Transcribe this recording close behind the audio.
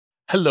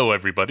Hello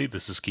everybody,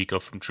 this is Kiko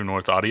from True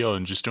North Audio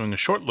and just doing a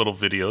short little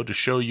video to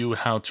show you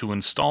how to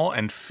install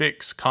and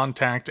fix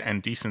Kontakt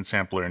and Decent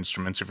Sampler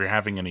instruments if you're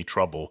having any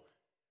trouble.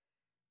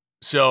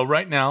 So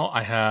right now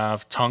I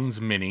have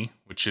Tongues Mini,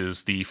 which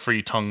is the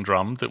free tongue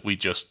drum that we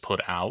just put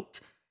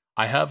out.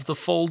 I have the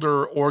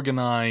folder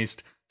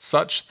organized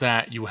such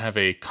that you have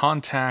a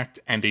Kontakt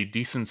and a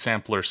Decent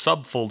Sampler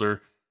subfolder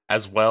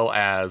as well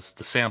as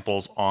the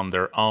samples on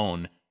their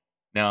own.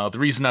 Now, the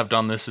reason I've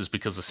done this is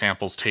because the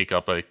samples take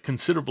up a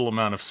considerable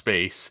amount of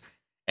space,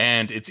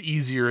 and it's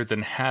easier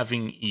than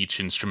having each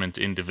instrument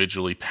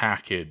individually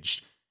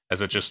packaged,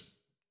 as it just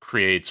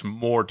creates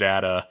more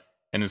data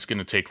and it's going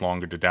to take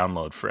longer to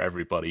download for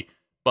everybody.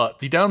 But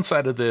the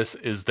downside of this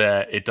is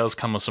that it does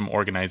come with some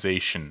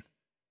organization.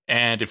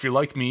 And if you're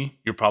like me,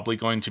 you're probably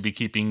going to be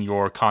keeping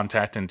your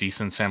Kontakt and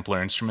Decent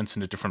Sampler instruments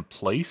in a different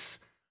place.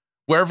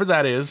 Wherever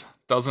that is,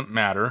 doesn't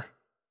matter.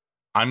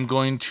 I'm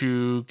going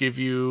to give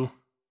you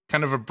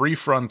kind of a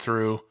brief run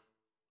through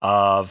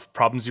of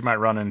problems you might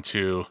run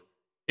into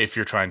if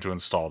you're trying to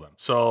install them.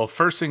 So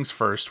first things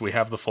first, we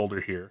have the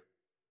folder here.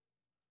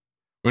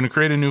 We're going to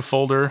create a new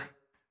folder.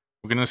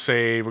 We're going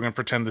to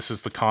pretend this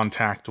is the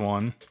Kontakt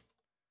one.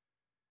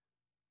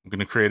 I'm going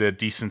to create a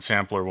Decent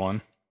Sampler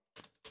one.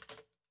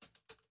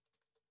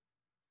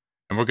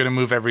 And we're going to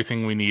move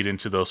everything we need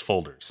into those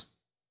folders.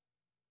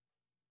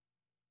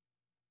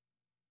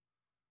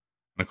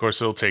 And of course,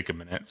 it'll take a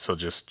minute, so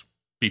just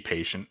be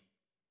patient.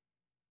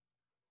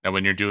 Now,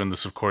 when you're doing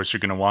this, of course, you're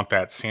going to want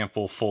that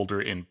sample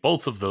folder in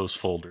both of those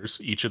folders.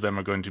 Each of them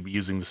are going to be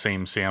using the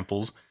same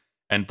samples,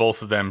 and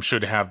both of them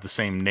should have the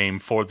same name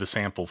for the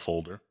sample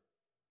folder.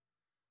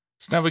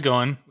 So now we go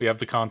in. We have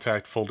the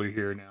Kontakt folder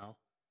here now.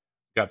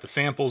 We've got the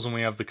samples, and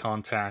we have the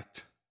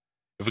Kontakt.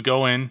 If we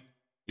go in,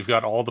 you've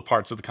got all the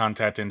parts of the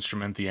Kontakt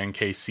instrument, the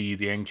NKC,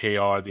 the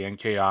NKR, the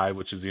NKI,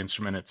 which is the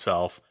instrument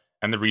itself,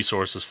 and the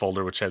resources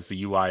folder, which has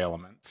the UI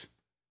elements.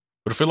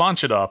 But if we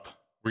launch it up,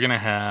 we're going to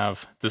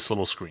have this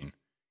little screen.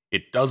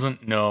 It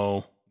doesn't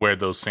know where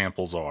those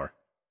samples are.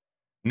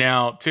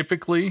 Now,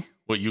 typically,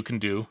 what you can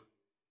do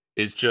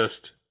is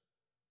just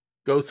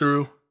go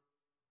through,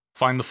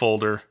 find the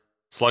folder,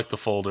 select the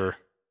folder,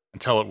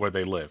 and tell it where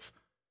they live.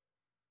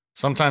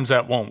 Sometimes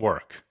that won't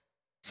work.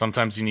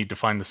 Sometimes you need to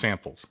find the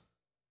samples.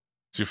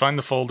 So you find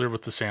the folder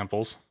with the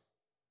samples,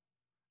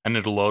 and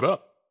it'll load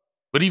up.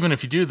 But even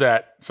if you do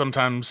that,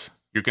 sometimes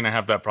you're going to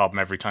have that problem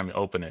every time you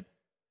open it.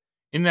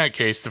 In that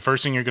case, the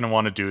first thing you're going to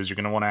want to do is you're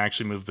going to want to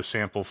actually move the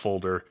sample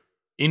folder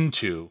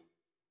into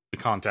the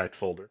Kontakt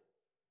folder.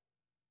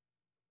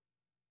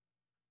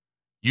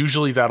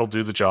 Usually that'll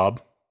do the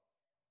job,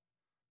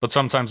 but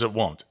sometimes it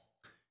won't.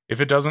 If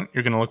it doesn't,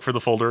 you're going to look for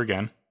the folder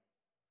again.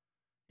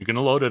 You're going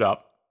to load it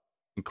up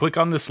and click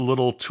on this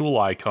little tool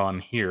icon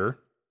here.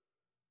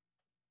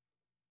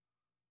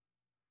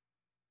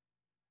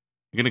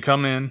 You're going to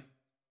come in,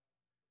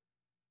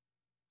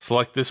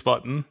 select this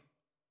button.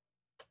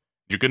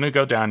 You're going to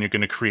go down, you're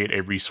going to create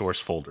a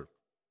resource folder.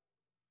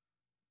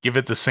 Give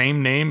it the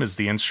same name as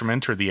the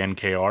instrument or the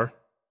NKR.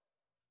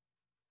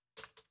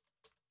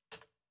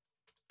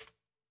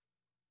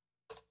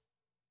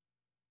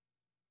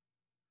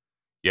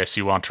 Yes,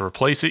 you want to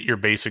replace it. You're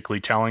basically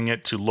telling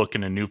it to look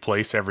in a new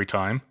place every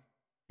time.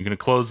 You're going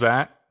to close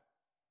that.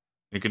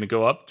 You're going to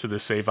go up to the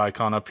save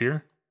icon up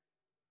here.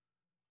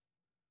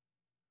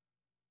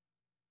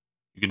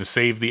 You're going to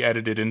save the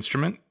edited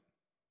instrument.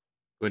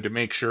 Going to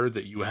make sure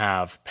that you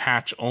have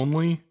patch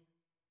only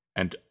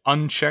and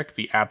uncheck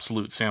the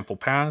absolute sample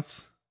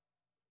paths.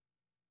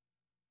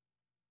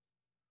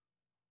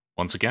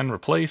 Once again,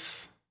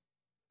 replace.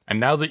 And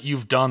now that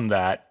you've done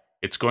that,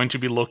 it's going to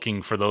be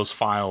looking for those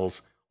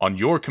files on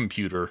your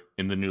computer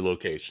in the new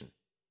location.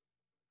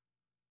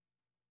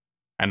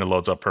 And it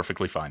loads up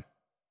perfectly fine.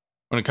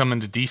 When it comes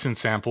into Decent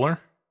Sampler,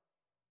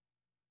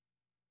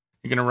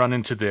 you're going to run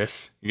into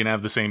this. You're going to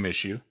have the same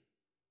issue.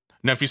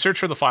 Now, if you search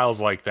for the files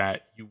like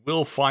that, you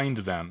will find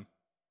them,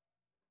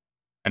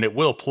 and it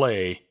will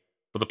play,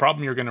 but the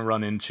problem you're going to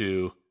run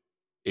into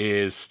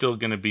is still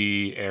going to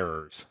be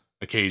errors,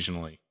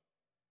 occasionally.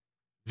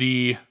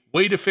 The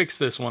way to fix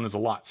this one is a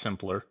lot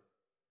simpler.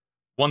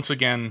 Once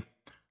again,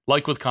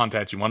 like with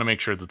Kontakt, you want to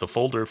make sure that the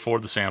folder for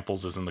the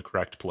samples is in the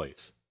correct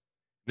place.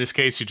 In this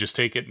case, you just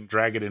take it and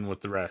drag it in with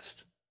the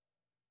rest.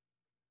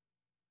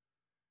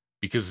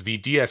 Because the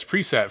DS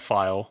preset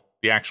file,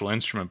 the actual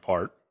instrument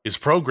part, is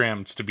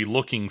programmed to be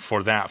looking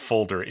for that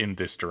folder in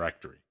this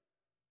directory.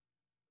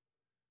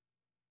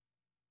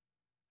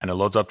 And it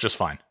loads up just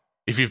fine.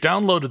 If you've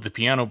downloaded the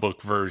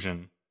Pianobook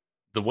version,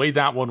 the way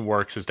that one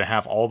works is to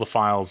have all the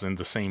files in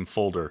the same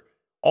folder.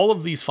 All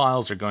of these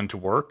files are going to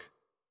work.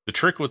 The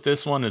trick with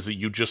this one is that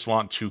you just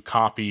want to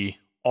copy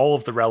all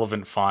of the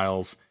relevant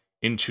files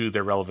into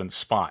their relevant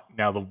spot.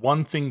 Now, the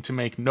one thing to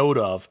make note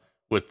of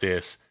with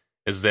this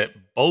is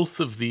that both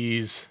of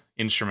these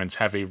instruments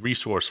have a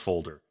resource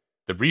folder.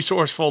 The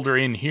resource folder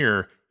in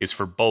here is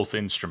for both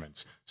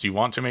instruments, so you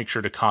want to make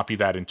sure to copy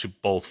that into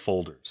both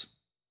folders.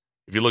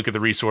 If you look at the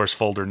resource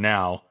folder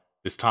now,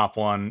 this top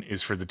one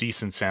is for the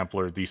Decent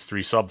Sampler, these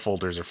three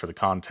subfolders are for the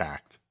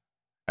Kontakt.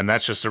 And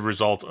that's just a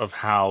result of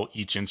how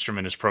each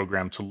instrument is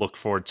programmed to look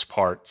for its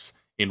parts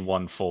in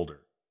one folder.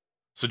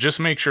 So just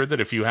make sure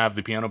that if you have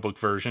the Pianobook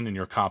version and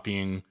you're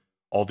copying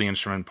all the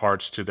instrument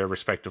parts to their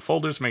respective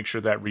folders, make sure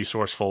that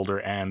resource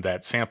folder and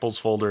that samples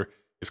folder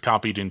is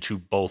copied into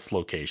both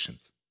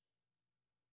locations.